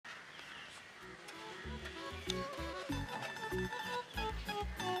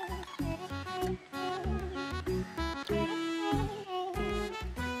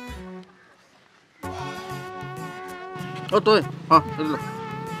ও তই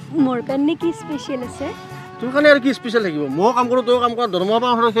মোৰ কাৰণে কি স্পেচিয়েল আছে তোৰ কাৰণে আৰু কি স্পেচিয়েল থাকিব মই কাম কৰোঁ তই কাম কৰ দৰমহা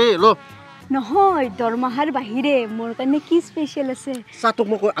পাওঁ সেই ল নহয় দৰমহাৰ বাহিৰে মোৰ কাৰণে কি স্পেচিয়েল আছে চা তোক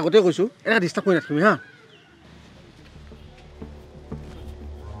মই আগতে কৈছোঁ এনেকৈ ডিষ্টাৰ্ব কৰি নাথাকিবি হা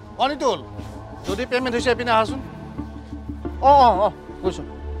অনিতুল যদি পে'মেণ্ট হৈছে এপিনে আহাচোন অঁ কৈছোঁ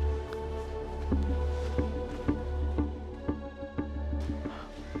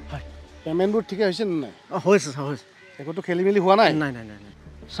পে'মেণ্টবোৰ ঠিকে হৈছে নে নাই হৈছে ছাৰ হৈছে একোতো খেলি মেলি হোৱা নাই নাই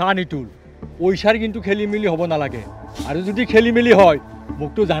চা নিতুল পইচাৰ কিন্তু খেলি মেলি হ'ব নালাগে আৰু যদি খেলি মেলি হয়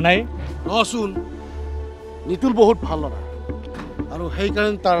মোকতো জানাই ৰচোন নিতুল বহুত ভাল ল'ৰা আৰু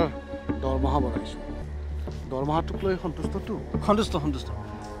সেইকাৰণে তাৰ দৰমহা বঢ়াইছোঁ দৰমহাটোক লৈ সন্তুষ্টটো সন্তুষ্ট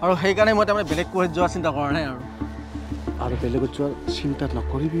আৰু সেইকাৰণে মই তাৰমানে বেলেগ ক'ৰবাত যোৱাৰ চিন্তা কৰা নাই আৰু বেলেগত যোৱাৰ চিন্তা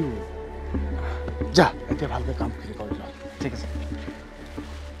নকৰিবিও যা এতিয়া ভালকৈ কামখিনি কৰি ল ঠিক আছে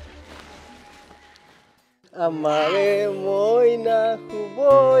আমাৰে মইনা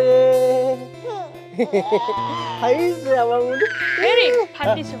শুবয়ে হাইছে আমাৰ মুনু হেৰি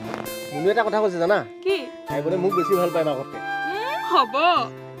ফাটিছো মুনু এটা কথা কৈছে জানা কি তাই বোলে মোক বেছি ভাল পায় মাকতকে হ'ব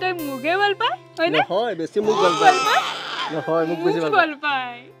তই মুগে ভাল পায় হয়নে নহয় বেছি মোক ভাল পায় নহয় মোক বেছি ভাল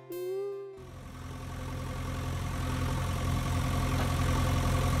পায়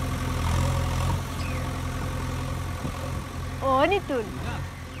অ নিতুল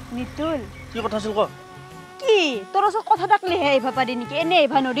কি কথা আছিল ক কি তোৰ ওচৰত কথা থাকলেহে আহিবা পাৰি নেকি এনে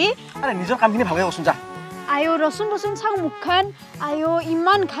আহিবা নৰি আৰে নিজৰ কামখিনি ভালকৈ কচোন যা আয়ো ৰচোন চাওঁ মুখখন আয়ো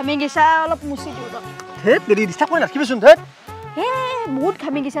ইমান ঘামি গৈছা অলপ মুচি দিওঁ ৰ ধেত দেৰি ডিষ্টাৰ্ব কৰি নাথাকিবিচোন ধেত হে বহুত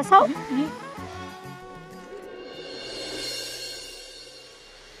ঘামি গৈছা চাওঁ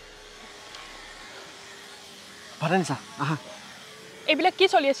ভাত আনিছা আহা এইবিলাক কি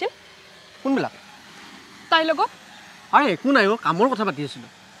চলি আছিল কোনবিলাক তাইৰ লগত আৰে একো নাই অ' কামৰ কথা পাতি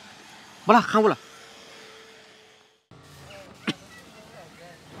আছিলোঁ ব'লা খাওঁ ব'লা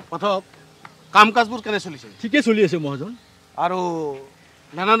পাঠক কাম কাজবোৰ কেনে চলিছে ঠিকে চলি আছে মহাজন আৰু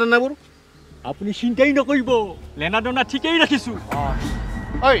লেনা দেনাবোৰ আপুনি চিন্তাই নকৰিব লেনা দেনা ঠিকেই ৰাখিছোঁ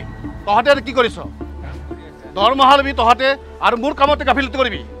ঐ তহঁতে আৰু কি কৰিছ দৰমহা ল'বি তহঁতে আৰু মোৰ কামতে গাফিলতি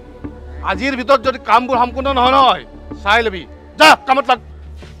কৰিবি আজিৰ ভিতৰত যদি কামবোৰ সম্পূৰ্ণ নহয় চাই ল'বি যা কামত লাগ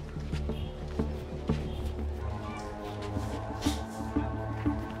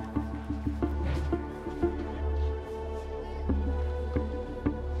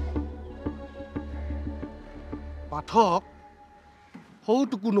পাঠক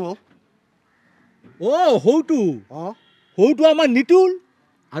সৌটো কোনো সৌটো আমাৰ নিতুল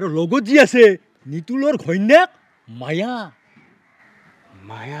আৰু লগত যি আছে নিতুলৰ ঘৈণীয়েক মায়া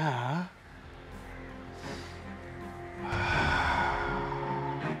মায়া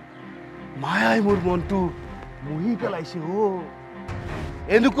মায়াই মোৰ মনটো মুহি পেলাইছে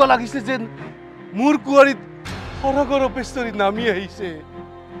এনেকুৱা লাগিছে যেন মোৰ কুঁৱাৰীত সৰগৰ পেষ্টৰি নামি আহিছে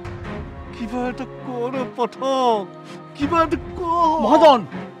কিবা এটা কৰ পাঠক কিবা এটা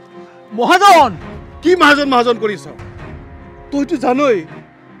মহাজন কি মহাজন কৰিছ তইতো জানই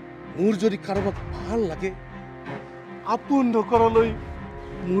মোৰ যদি কাৰোবাক ভাল লাগে আপোন নকৰালৈ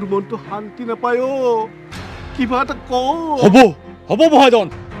মোৰ মনটো শান্তি নাপায় কিবা এটা হ'ব মহাজন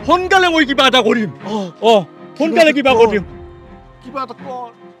সোনকালে মই কিবা এটা কৰিম সোনকালে কিবা কৰিম কিবা এটা কৰ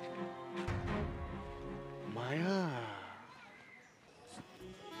মায়া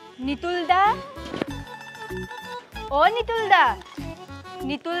নিতুল দা অ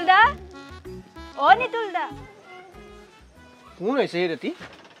নিতুল দা কোন হৈছে এই ৰাতি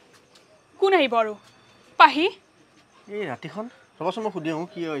কোন আহিব আৰু পাহি এই ৰাতিখন ৰ'বচোন মই সুধি আহোঁ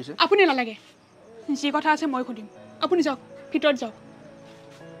কি হৈছে আপুনি নালাগে যি কথা আছে মই সুধিম আপুনি যাওক ভিতৰত যাওক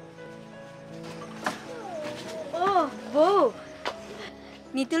বৌ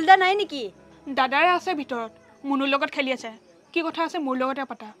নিতুল দা নাই নেকি দাদাৰে আছে ভিতৰত মুনুৰ লগত খেলি আছে কি কথা আছে মোৰ লগতে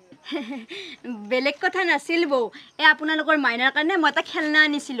পাতা বেলেগ কথা নাছিল বৌ এই আপোনালোকৰ মাইনাৰ কাৰণে মই এটা খেলনা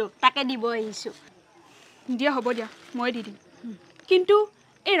আনিছিলোঁ তাকে দিব আহিছোঁ দিয়া হ'ব দিয়া মই দি দিম কিন্তু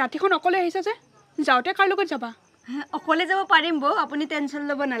এই ৰাতিখন অকলে আহিছে যে যাওঁতে কাৰ লগত যাবা অকলে যাব পাৰিম বৌ আপুনি টেনশ্যন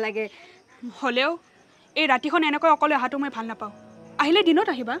ল'ব নালাগে হ'লেও এই ৰাতিখন এনেকৈ অকলে অহাটো মই ভাল নাপাওঁ আহিলে দিনত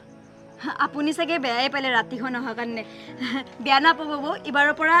আহিবা আপুনি চাগে বেয়াই পালে ৰাতিখন অহাৰ কাৰণে বেয়া নাপাব বৌ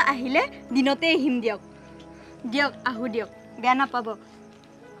এইবাৰৰ পৰা আহিলে দিনতে আহিম দিয়ক আহোঁ দিয়ক বেয়া নাপাব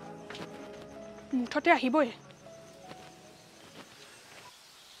মুঠতে আহিবই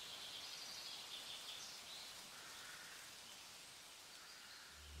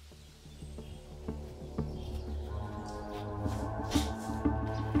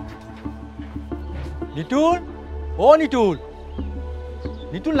নিতুল নিতুল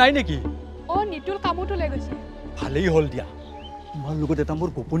নিতুল নাই নেকি? অ' নিতুল কামত ওলাই গৈছে। ভালেই হ'ল দিয়া। তোমাৰ লগত এটা মোৰ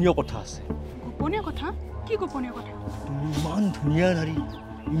গোপনীয় কথা আছে। গোপনীয় কথা? কি গোপনীয় কথা? তুমি ইমান ধুনীয়া নাৰী,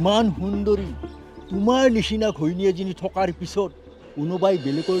 ইমান সুন্দৰী, তোমাৰ নিচিনা ঘৈণী এজনী থকাৰ পিছত কোনোবাই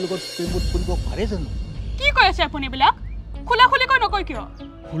বেলেগৰ লগত প্ৰেমত পৰিব পাৰে জানো? কি কৈ আছে আপুনি এইবিলাক? খোলাখুলিকৈ নকয় কিয়?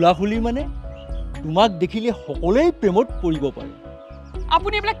 খোলাখুলি মানে তোমাক দেখিলে সকলোৱে প্ৰেমত পৰিব পাৰে।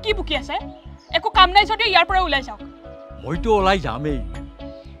 আপুনি এইবিলাক কি বুকি আছে? একো কাম নাই যদি ইয়াৰ পৰা ওলাই যাওক। মইতো ওলাই যামেই,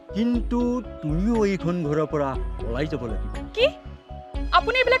 কিন্তু তুমিও এইখন ঘৰৰ পৰা ওলাই যাব লাগিব। কি?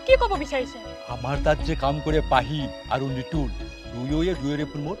 আপুনি এইবিলাক কি ক'ব বিচাৰিছে? আমাৰ তাত যে কাম কৰে পাহি আৰু নিতুল, দুয়োৰে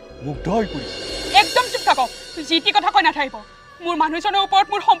প্ৰেমত মুগ্ধ হৈ পৰিছে। একদম চুপ থাকক, যি টি কথা কৈ নাথাকিব। মোৰ মানুহজনৰ ওপৰত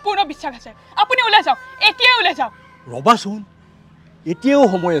মোৰ সম্পূৰ্ণ বিশ্বাস আছে। আপুনি ওলাই যাওক, এতিয়াই ওলাই যাওক। ৰবাচোন, এতিয়াও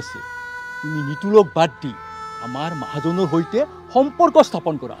সময় আছে। তুমি নিতুলক বাদ দি আমাৰ মহাজনৰ সৈতে সম্পৰ্ক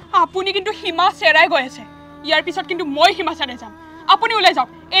স্থাপন কৰা। আপুনি কিন্তু সীমা চেৰাই গৈ আছে। ইয়াৰ পিছত কিন্তু মই সীমা চেৰাই যাম। আপুনি ওলাই যাওক,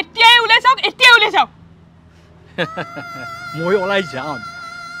 এতিয়াই ওলাই যাওক, এতিয়াই ওলাই যাওক। মই ওলাই যাম,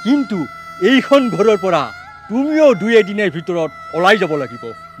 কিন্তু এইখন ঘৰৰ পৰা তুমিও 2 দিনৰ ভিতৰত ওলাই যাব লাগিব।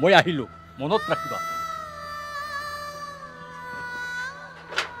 মই আহিলোঁ, মনত ৰাখিবা।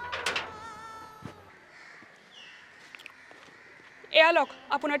 এয়া লওক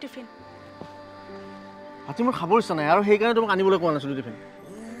আপোনাৰ টিফিন। আজি মোৰ খাবৰ ইচ্ছা নাই আৰু সেইকাৰণে তোমাক আনিবলৈ কোৱা নাছিলোঁ টিফিন।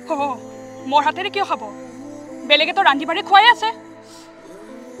 মোৰ হাতেৰে কিয় খাব? বেলেগেতো ৰান্ধি বাঢ়ি খুৱাই আছে।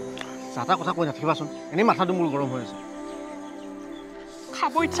 যাতা কথা কৈ নাথাকিবাচোন, এনেই মাথাটো মোৰ গৰম হৈ আছে।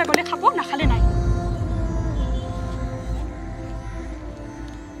 খাব ইচ্ছা গ'লে খাব, নাখালে নাই।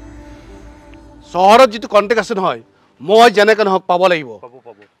 চহৰত যিটো কণ্টেক্ট আছে নহয়, মই যেনেকৈ নহওক পাব লাগিব।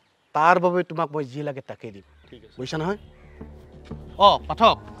 তাৰ বাবে তোমাক মই যি লাগে তাকে দিম, বুজিছা নহয়?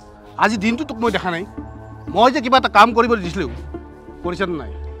 পাঠক, আজি দিনটো তোক মই দেখা নাই। মই যে কিবা এটা কাম কৰিবলৈ দিছিলোঁ, কৰিছানে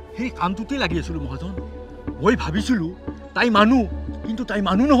নাই? সেই কামটোতে লাগি আছিলোঁ মহাজন। মই ভাবিছিলোঁ তাই মানুহ, কিন্তু তাই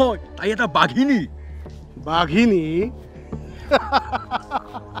মানুহ নহয়, তাই এটা বাঘিনী। বাঘিনী?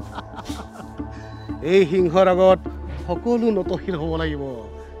 এই সিংহৰ আগত সকলো নতশীল হ'ব লাগিব,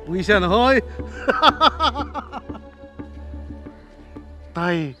 বুজিছা নহয়?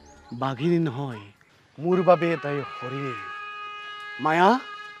 তাই বাঘিনী নহয়, মোৰ বাবে তাই হৰিণী। মায়া,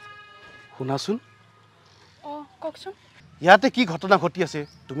 শুনাচোন। কওকচোন। ইয়াতে কি ঘটনা ঘটি আছে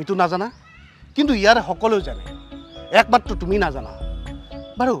তুমিতো নাজানা, কিন্তু ইয়াৰে সকলোৱে জানে, একমাত্ৰ তুমি নাজানা।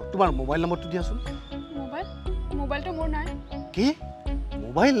 বাৰু তোমাৰ মোবাইল নম্বৰটো দিয়াচোন। মোবাইলটো মোৰ নাই। কি?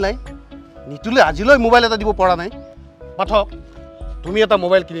 মোবাইল নাই? নিতুলে আজিলৈ মোবাইল এটা দিব পৰা নাই। পাঠক, তুমি এটা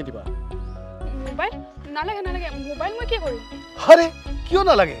মোবাইল কিনি দিবা। মোবাইল? নালাগে নালাগে, মোবাইল মই কি কৰিম? আৰে কিয়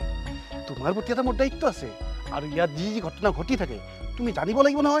নালাগে? তোমাৰ প্ৰতি এটা মোৰ দায়িত্ব আছে, আৰু ইয়াত যি যি ঘটনা ঘটি থাকে তুমি জানিব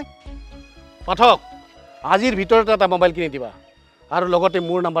লাগিব নহয়। পাঠক, আজিৰ ভিতৰতে এটা মোবাইল কিনি দিবা, আৰু লগতে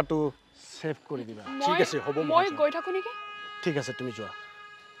মোৰ নাম্বাৰটো ছেভ কৰি দিবা। ঠিক আছে, হ'ব। মই গৈ থাকোঁ নেকি? ঠিক আছে, তুমি যোৱা।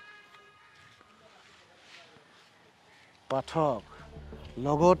 পাঠক,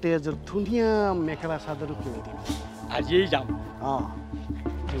 লগতে এযোৰ ধুনীয়া মেখেলা চাদৰো কিনি দিম। আজিয়েই যাম।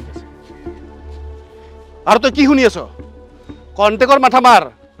 ঠিক আছে। আৰু তই কি শুনি আছ? কণ্টেক্টৰ মাথা মাৰ।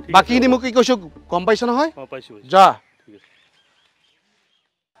 বাকীখিনি মোক কি কৈছো গম পাইছ নহয়? যা।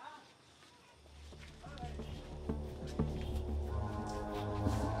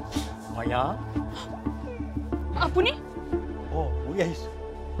 মায়া, আপুনি? মই আহিছোঁ।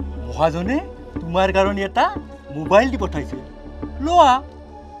 মহাজনে তোমাৰ কাৰণে এটা মোবাইল দি পঠাইছে, লোৱা।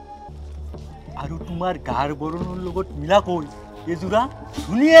 আৰু তোমাৰ গাৰ বৰণৰ লগত মিলাকৈ এযোৰা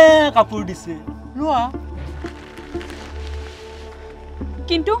ধুনীয়া কাপোৰ দিছে, লোৱা।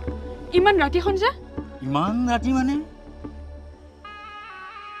 কিন্তু ইমান ৰাতিখন যে? ইমান ৰাতি মানে?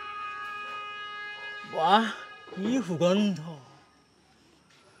 বাহ, কি সুগন্ধ!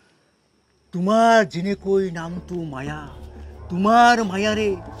 তোমাৰ যেনেকৈ নামটো মায়া, তোমাৰ মায়াৰে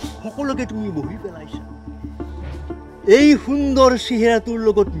সকলোকে তুমি বহি পেলাইছা। এই সুন্দৰ চেহেৰাটোৰ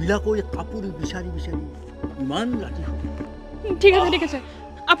লগত মিলাকৈ কাপোৰ বিচাৰি বিচাৰি ইমান ৰাতি হ'ল। ঠিক আছে ঠিক আছে,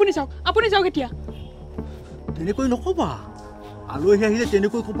 আপুনি যাওক এতিয়া। তেনেকৈ নক'বা, আলহী আহিলে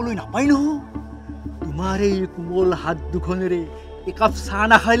তেনেকৈ ক'বলৈ নাপায় নহয়। তোমাৰ এই কোমল হাত দুখনেৰে একাপ চাহ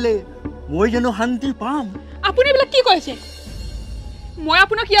নাখালে মই জানো শান্তি পাম? আপুনি এইবিলাক কি কৈছে? মই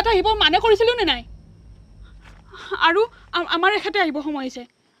আপোনাক ইয়াত আহিব মানে কৰিছিলোঁ নে নাই? আৰু আমাৰ এখেতে আহিব সময় হৈছে,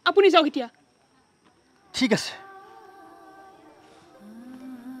 আপুনি যাওক এতিয়া। ঠিক আছে।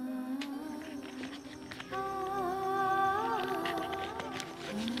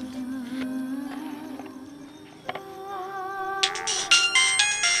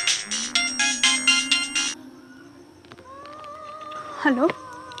 হেল্ল'।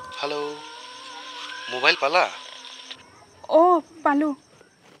 হেল্ল', মোবাইল পালা? পালোঁ।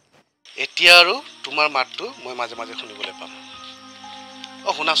 এতিয়া আৰু তোমাৰ মাতটো মই মাজে মাজে শুনিবলৈ পাম।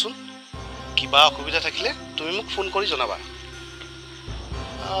 অঁ শুনাচোন কিবা অসুবিধা থাকিলে তুমি মোক ফোন কৰি জনাবা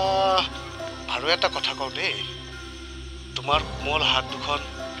আৰু এটা কথা কওঁ দেই তোমাৰ কোমল হাত দুখন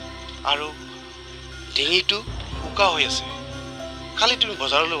আৰু ডিঙিটো উকা হৈ আছে খালি তুমি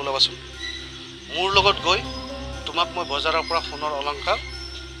বজাৰলৈ ওলাবাচোন মোৰ লগত গৈ তোমাক মই বজাৰৰ পৰা সোণৰ অলংকাৰ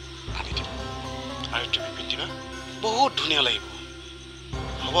আনি দিম আৰু তুমি পিন্ধিবা বহুত ধুনীয়া লাগিব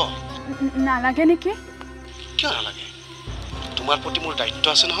হ'ব নালাগে নেকি কিয় নালাগে তোমাৰ প্ৰতি মোৰ দায়িত্ব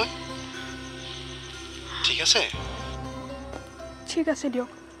আছে নহয় ঠিক আছে ঠিক আছে দিয়ক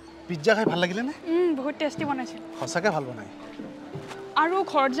পিজ্জা খাই ভাল লাগিলে নে বহুত টেষ্টি বনাইছিল সঁচাকৈ ভাল বনাই আৰু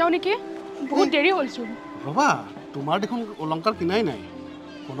ঘৰত যাওঁ নেকি বহুত দেৰি হ'লচোন ৰ'বা তোমাৰ দেখোন অলংকাৰ কিনাই নাই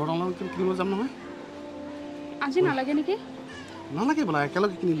সোণৰ অলংকাৰ কিনিব যাম নহয় আজি নালাগে নেকি নালাগে বোলা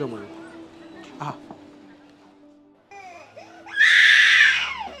একেলগে কিনি ল'ম আৰু আহা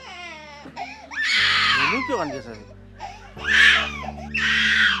কিয় কান্দি আছে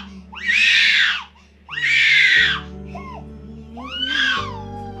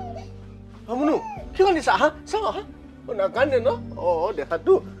মুনু কিয় কান্দিছা আহা চাওঁ আহা নাকান্দে ন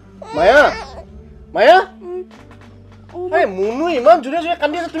দেখাতো মায়া মায়া এই মুনু ইমান জোৰে জোৰে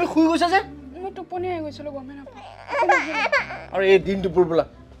কান্দি আছে তুমি শুই গৈছা যে মই টোপনি আহি গৈছিলোঁ গমেই নাপাওঁ আৰু এই দিনটো বোলা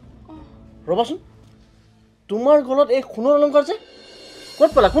ৰ'বাচোন তোমাৰ গলত এই সোণৰ অলংকাৰ যে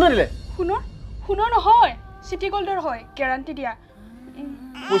ক'ত পালা কোনে দিলে সোণৰ নহয় চিটি গোল্ডৰ হয় গেৰাণ্টি দিয়া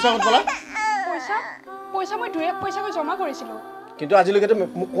পইচা ক'ত পালা পইচা মই 2 পইচাকৈ জমা কৰিছিলোঁ কিন্তু আজিলৈকেতো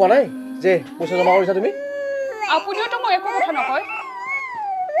মোক কোৱা নাই যে পইচা জমা কৰিছা তুমি আপুনিওতো মই একো কথা নকয়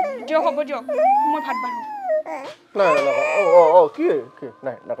দিয়ক হ'ব দিয়ক মই ভাত বাঢ়ো নাই কি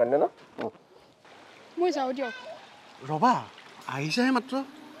নাই নাকান্দে ন মই যাওঁ দিয়ক ৰ'বা আহিছেহে মাত্ৰ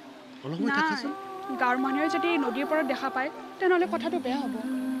অলপ সময় থাকাচোন গাঁৱৰ মানুহে যদি নদীৰ পাৰত দেখা পায় তেনেহ'লে কথাটো বেয়া হ'ব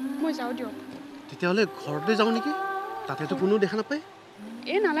মই যাওঁ দিয়ক তেতিয়াহ'লে ঘৰতে যাওঁ নেকি তাতেতো কোনো দেখা নাপায়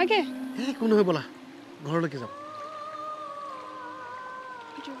এই নালাগে একো নহয় ব'লা ঘৰলৈকে যাওঁ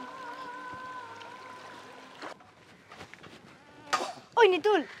ঐ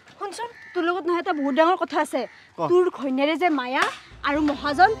নিতুল শুনচোন তোৰ লগত নহয় এটা বহুত ডাঙৰ কথা আছে তোৰ ঘৈণীয়েৰে যে মায়া আৰু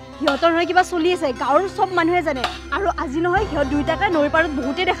মহাজন সিহঁতৰ নহয় কিবা চলি আছে গাঁৱৰ চব মানুহে জানে আৰু আজি নহয় সিহঁত দুইটাকে নৈৰ পাৰত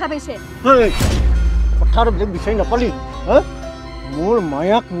বহুতেই দেখা পাইছে কথাটো বেলেগ বিচাৰি নাপালি মোৰ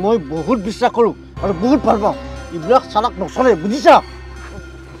মায়াক মই বহুত বিশ্বাস কৰোঁ আৰু বহুত ভাল পাওঁ এইবিলাক চালাক নচলে বুজিছা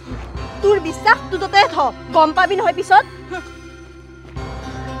তোৰ বিশ্বাস তোৰ তাতে থ গম পাবি নহয় পিছত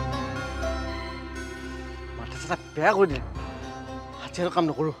মাথা চাথা বেয়া কৰি দিলে হাতীয়াৰ কাম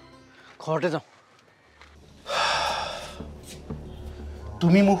নকৰোঁ ঘৰতে যাওঁ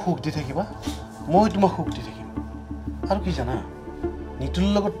তুমি মোক সুখ দি থাকিবা মই তোমাক সুখ দি থাকিম আৰু কি জানা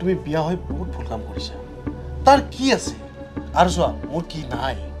নিতুলৰ লগত তুমি বিয়া হৈ বহুত ভুল কাম কৰিছা তাৰ কি আছে আৰু চোৱা মোৰ কি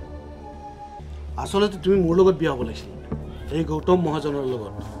নাই আচলতে তুমি মোৰ লগত বিয়া হ'ব লাগিছিল এই গৌতম মহাজনৰ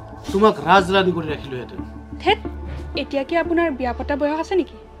লগত তোমাক ৰাজৰাণী কৰি ৰাখিলোহেঁতেন ধেত এতিয়া কি আপোনাৰ বিয়া পতা বয়স আছে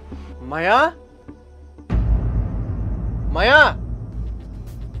নেকি মায়া মায়া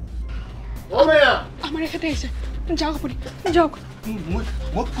মায়া আমাৰ এখেতে আহিছে যাওক আপুনি যাওক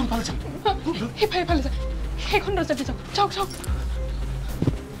মোক কোনফালে যাম সেইফালে যায় সেইখন দৰ্জাতে যাওক যাওক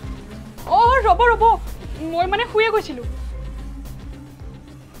ৰ'ব মই মানে শুয়ে গৈছিলোঁ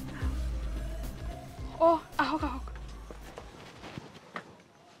আহক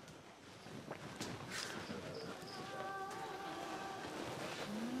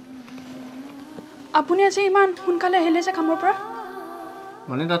আপুনি আজি ইমান সোনকালে আহিলে যে কামৰ পৰা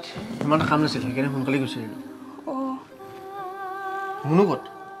মানে তাত ইমান কাম নাছিল সেইকাৰণে সোনকালে গুচি আহিলোঁ মুনু ক'ত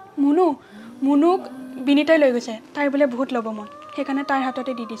মুনুক বিনীতাই লৈ গৈছে তাইৰ বোলে বহুত ল'ব মন সেইকাৰণে তাইৰ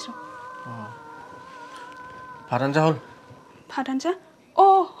হাততে দি দিছোঁ ভাত আঞ্জা হ'ল ভাত আঞ্জা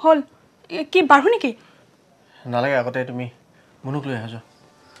হ'ল কি বাঢ়ো নেকি নালাগে আগতে তুমি মুনুক লৈ আহা যোৱা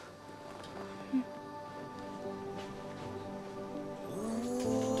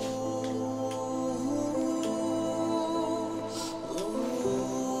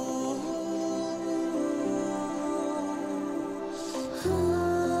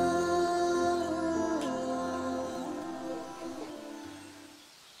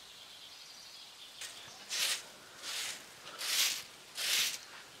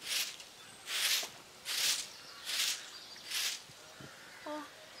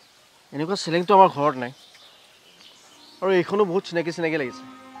এনেকুৱা চিলিংটো আমাৰ ঘৰত নাই আৰু এইখনো বহুত চিনাকি লাগিছে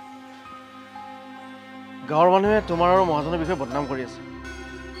গাঁৱৰ মানুহে তোমাৰ আৰু মহাজনৰ বিষয়ে বদনাম কৰি আছে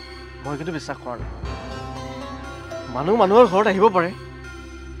মই কিন্তু বিশ্বাস কৰা নাই মানুহৰ ঘৰত আহিব পাৰে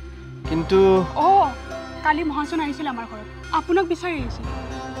কিন্তু কালি মহাজন আহিছিল আমাৰ ঘৰত আপোনাক বিচাৰি আহিছিল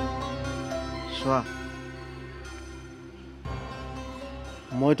চোৱা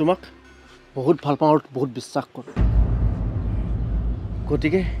মই তোমাক বহুত ভাল পাওঁ আৰু বহুত বিশ্বাস কৰোঁ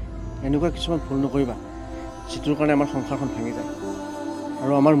গতিকে এনেকুৱা কিছুমান ভুল নকৰিবা যিটোৰ কাৰণে আমাৰ সংসাৰখন ভাঙি যায়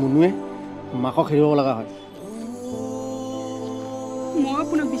আৰু আমাৰ মুনুৱে মাকক হেৰুৱাব লগা হয়। মই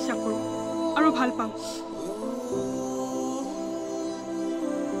আপোনাক বিশ্বাস কৰোঁ আৰু ভাল পাওঁ।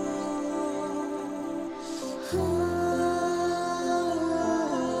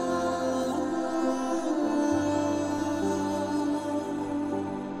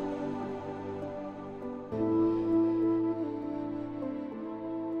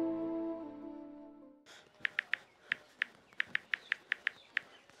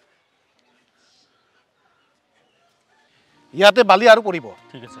 ইয়াতে বালি আৰু পৰিব।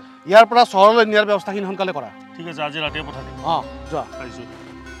 ঠিক আছে। ইয়াৰ পৰা চহৰলৈ নিয়াৰ ব্যৱস্থাখিনি সোনকালে কৰা। ঠিক আছে, আজি ৰাতিয়ে পঠাই দিম। যোৱা। পাইছোঁ।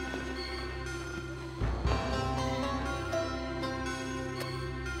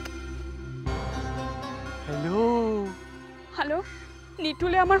 হেল্ল',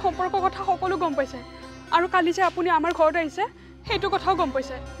 নিতুলে আমাৰ সম্পৰ্কৰ কথা সকলো গম পাইছে আৰু কালি যে আপুনি আমাৰ ঘৰত আহিছে সেইটো কথাও গম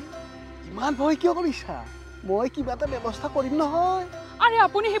পাইছে। ইমান ভয় কিয় কৰিছা? মই কিবা এটা ব্যৱস্থা কৰিম নহয়। আৰে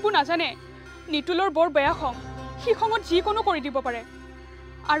আপুনি সেইবোৰ নাজানে। নিতুলৰ বৰ বেয়া খং, সি খঙত যিকোনো কৰি দিব পাৰে।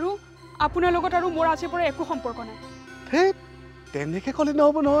 আৰু আপোনাৰ লগত আৰু মোৰ আজিৰ পৰা একো সম্পৰ্ক নাই। সেই তেনেকৈ ক'লে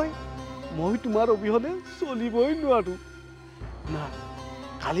নহ'ব নহয়। মই তোমাৰ অবিহনে চলিবই নোৱাৰোঁ। না,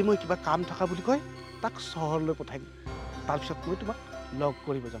 কালি মই কিবা কাম থকা বুলি কয় তাক চহৰলৈ পঠাই দিম। তাৰপিছত মই তোমাক লগ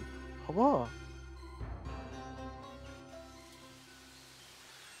কৰিব যাম, হ'ব?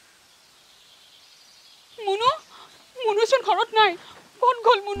 মুনুচোন ঘৰত নাই। ক'ত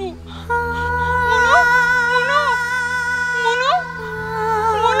গ'ল মুনু?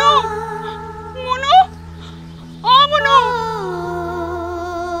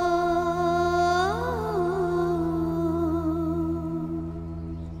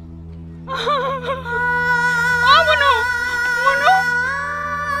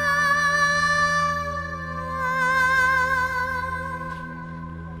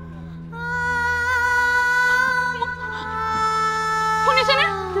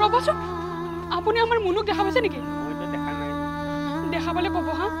 ৰ'বচোন, আপুনি আমাৰ মুনুক দেখা পাইছে নেকি? দেখা পালে ক'ব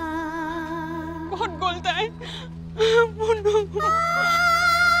হা। ক'ত গ'ল তাই? মুনু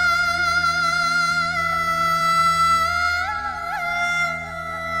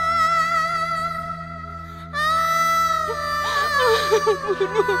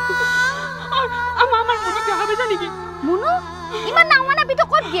আমাৰ মুনুক দেখা পাইছে নেকি? মুনু ইমান ডাঙৰ নাবিটো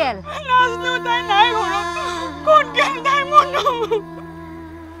ক'ত গেল? নাজনো, তাই নাই ঘৰত। ক'ত গেল তাই? মুনু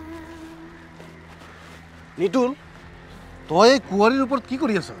নিতুল, তই এই কুঁৱাৰীৰ ওপৰত কি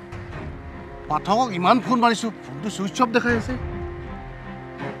কৰি আছ? পাঠকক ইমান ফোন মাৰিছোঁ, ফোনটো চুইচ অফ দেখাই আছে।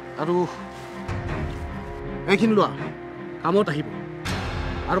 আৰু এইখিনি লোৱা, কামত আহিব।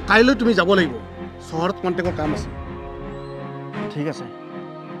 আৰু কাইলৈ তুমি যাব লাগিব, চহৰত কণ্টেক্টৰ কাম আছে। ঠিক আছে,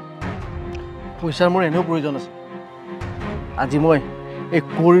 পইচাৰ মোৰ এনেও প্ৰয়োজন আছে। আজি মই এই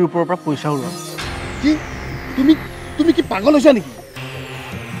কুঁৱৰীৰ ওপৰৰ পৰা পইচা ওলাম। কি তুমি কি পাগল হৈছা নেকি?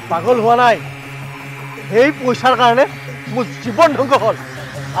 পাগল হোৱা নাই, সেই পইচাৰ কাৰণে মোৰ জীৱন ধ্বংস হ'ল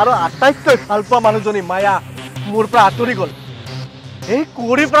আৰু আটাইতকৈ ভাল পোৱা মানুহজনী মায়া মোৰ পৰা আঁতৰি গ'ল। এই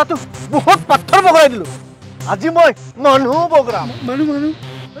কুঁৱৰীৰ পৰাতো বহুত পাথৰ বগৰাই দিলোঁ। আজি মই মানুহ বগৰাম। মানুহ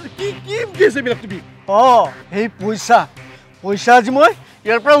কি আছে এইবিলাক তুমি? সেই পইচা আজি মই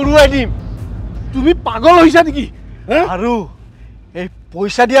ইয়াৰ পৰা উৰুৱাই দিম। তুমি পাগল হৈছা নেকি? আৰু এই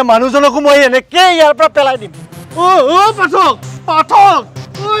পইচা দিয়া মানুহজনকো মই এনেকৈ ইয়াৰ পৰা পেলাই দিম। পাঠক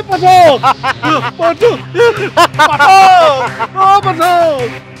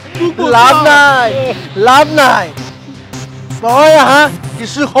লাভ নাই। তই আহা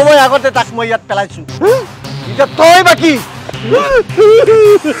কিছু সময় আগতে তাক মই ইয়াত পেলাইছো। এতিয়া তই বাকী।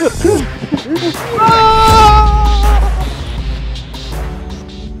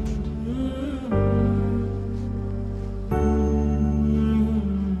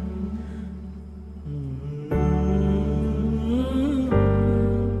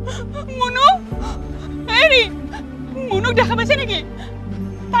 মুনুক দেখা পাইছে নেকি?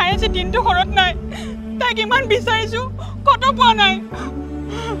 তাই আজি দিনটো ঘৰত নাই। তাইক ইমান বিচাৰিছো, কতো পোৱা নাই।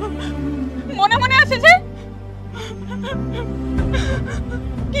 মনে মনে আছে যে,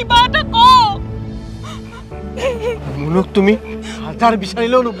 কিবা এটা ক। মুনুক তুমি হাজাৰ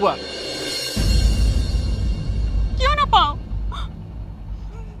বিচাৰিলেও নোপোৱা। কিয় নাপাওঁ?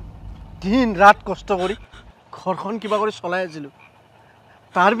 দিন ৰাত কষ্ট কৰি ঘৰখন কিবা কৰি চলাই আছিলোঁ।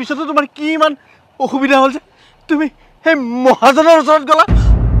 তাৰপিছতো তোমাৰ কি ইমান অসুবিধা হ'ল যে তুমি সেই মহাজনৰ ওচৰত গ'লা?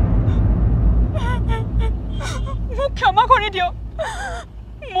 মোক ক্ষমা কৰি দিয়ক।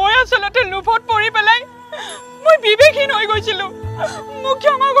 মই আচলতে লোভত পৰি পেলাই মই বিবেকহীন হৈ গৈছিলোঁ। মোক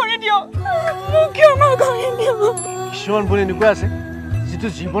ক্ষমা কৰি দিয়ক। কিছুমান ভুল এনেকুৱা আছে যিটো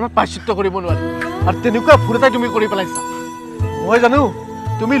জীৱনত প্ৰায়শ্চিত্ত কৰিব নোৱাৰি, আৰু তেনেকুৱা ভুল এটাই তুমি কৰি পেলাইছা। মই জানো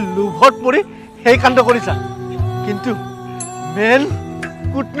তুমি লোভত পৰি সেই কাণ্ড কৰিছা কিন্তু মেইন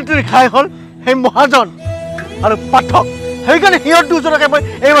কূটনীতিৰ খাই হ'ল সেই মহাজন আৰু পাঠক সেইকাৰণে সিহঁত দুজনকে মই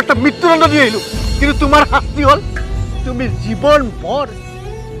এইমাত্ৰ মৃত্যুদণ্ড দি আহিলোঁ কিন্তু তোমাৰ শাস্তি হ'ল তুমি জীৱন ভৰ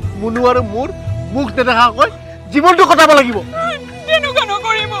মুনু আৰু মোৰ মুখ নেদেখাকৈ জীৱনটো কটাব লাগিব তেনেকুৱা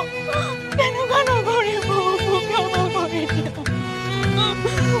নকৰিব তেনেকুৱা নকৰিব মোক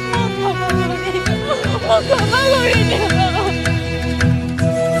ক্ষমা কৰি দিয়ক মোক ক্ষমা কৰি দিয়ক